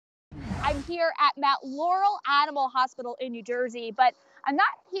I'm here at Mount Laurel Animal Hospital in New Jersey, but I'm not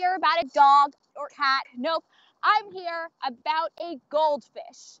here about a dog or cat. Nope, I'm here about a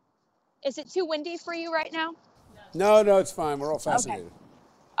goldfish. Is it too windy for you right now? No, it's fine. We're all fascinated.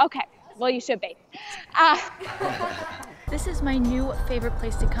 Okay. Well, you should be. This is my new favorite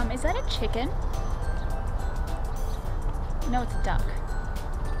place to come. Is that a chicken? No, it's a duck.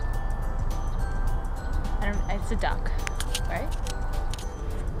 It's a duck, right?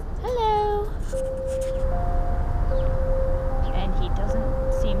 Hello. And he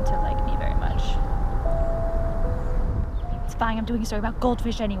doesn't seem to like me very much. It's fine, I'm doing a story about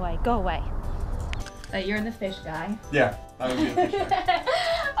goldfish anyway. Go away. You're the fish guy. Yeah, I would be a fish guy.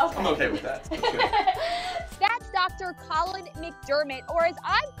 Okay. I'm okay with that. That's good. That's Dr. Colin McDermott, or as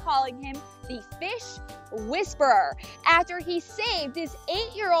I'm calling him, the fish whisperer, after he saved this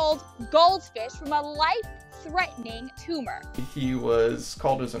 8-year-old goldfish from a life-threatening tumor. He was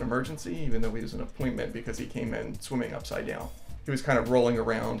called as an emergency, even though he was an appointment, because he came in swimming upside down. He was kind of rolling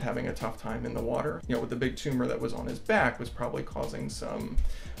around, having a tough time in the water. You know, with the big tumor that was on his back was probably causing some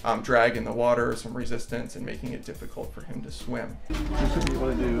drag in the water, some resistance, and making it difficult for him to swim. You should be able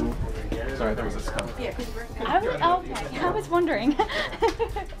to do... Sorry, there was a skunk. Okay, I was wondering.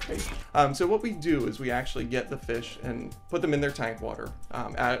 So what we do is we actually get the fish and put them in their tank water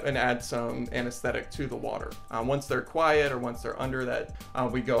and add some anesthetic to the water. Once they're quiet or once they're under that,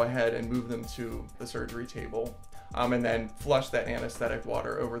 we go ahead and move them to the surgery table. And then flush that anesthetic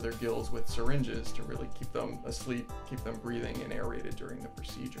water over their gills with syringes to really keep them asleep, keep them breathing and aerated during the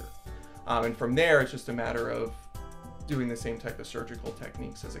procedure. And from there, it's just a matter of doing the same type of surgical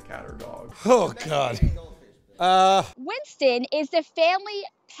techniques as a cat or dog. Oh, God. Winston is the family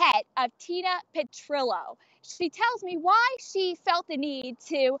pet of Tina Petrillo. She tells me why she felt the need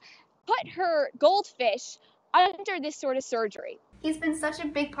to put her goldfish under this sort of surgery. He's been such a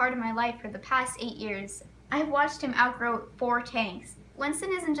big part of my life for the past 8 years. I've watched him outgrow 4 tanks. Winston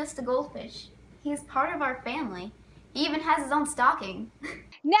isn't just a goldfish. He's part of our family. He even has his own stocking.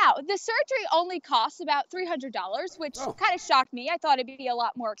 Now, the surgery only costs about $300, which kind of shocked me. I thought it'd be a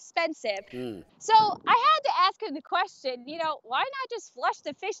lot more expensive. So I had to ask him the question, you know, why not just flush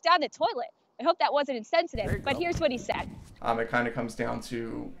the fish down the toilet? I hope that wasn't insensitive, but here's what he said. It kind of comes down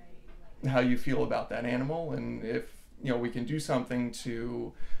to how you feel about that animal, and if we can do something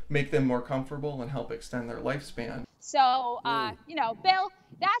to make them more comfortable and help extend their lifespan. So, Bill,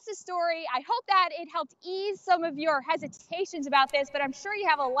 that's the story. I hope that it helped ease some of your hesitations about this, but I'm sure you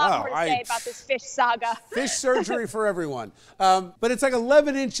have a lot more to say about this fish saga. Fish surgery for everyone. But it's like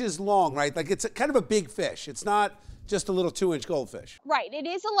 11 inches long, right? Like it's kind of a big fish. It's not just a little 2-inch goldfish. Right, it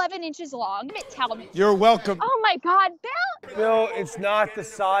is 11 inches long. Tell me. You're welcome. Oh my God, Bill! Bill, it's not the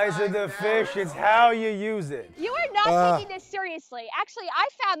size of the fish, it's how you use it. You are not taking this seriously. Actually, I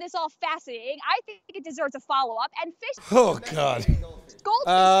found this all fascinating. I think it deserves a follow-up. And fish... Oh, God.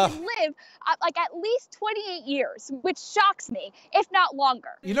 Goldfish can live like at least 28 years, which shocks me, if not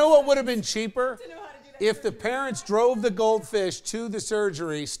longer. You know what would have been cheaper? If the parents drove the goldfish to the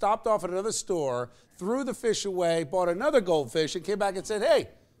surgery, stopped off at another store, threw the fish away, bought another goldfish, and came back and said, hey,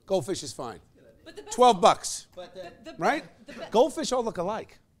 goldfish is fine. $12, right? Goldfish all look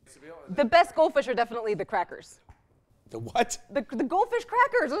alike. The best goldfish are definitely the crackers. The what? The goldfish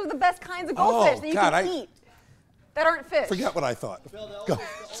crackers. Those are the best kinds of goldfish that you can eat that aren't fish. Forget what I thought. Go.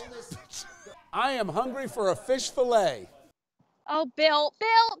 I am hungry for a fish fillet. Oh, Bill.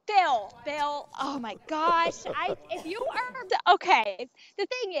 Oh my gosh. If you are, okay. The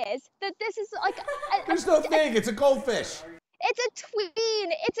thing is that this is like. There's no thing, it's a goldfish. It's a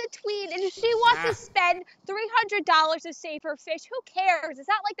tween, and if she wants to spend $300 to save her fish, who cares? It's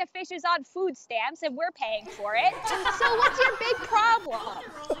not like the fish is on food stamps and we're paying for it. So what's your big problem?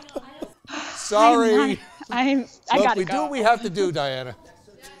 Sorry. I Look, gotta we go. do what we have to do, Diana.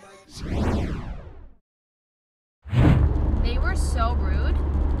 They were so rude,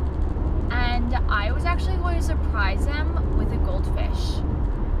 and I was actually going to surprise them with a goldfish.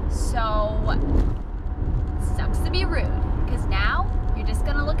 So, sucks to be rude, because now you're just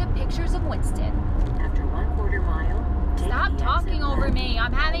gonna look at pictures of Winston. After 1/4 mile, Stop talking over me.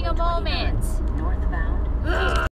 I'm having a moment.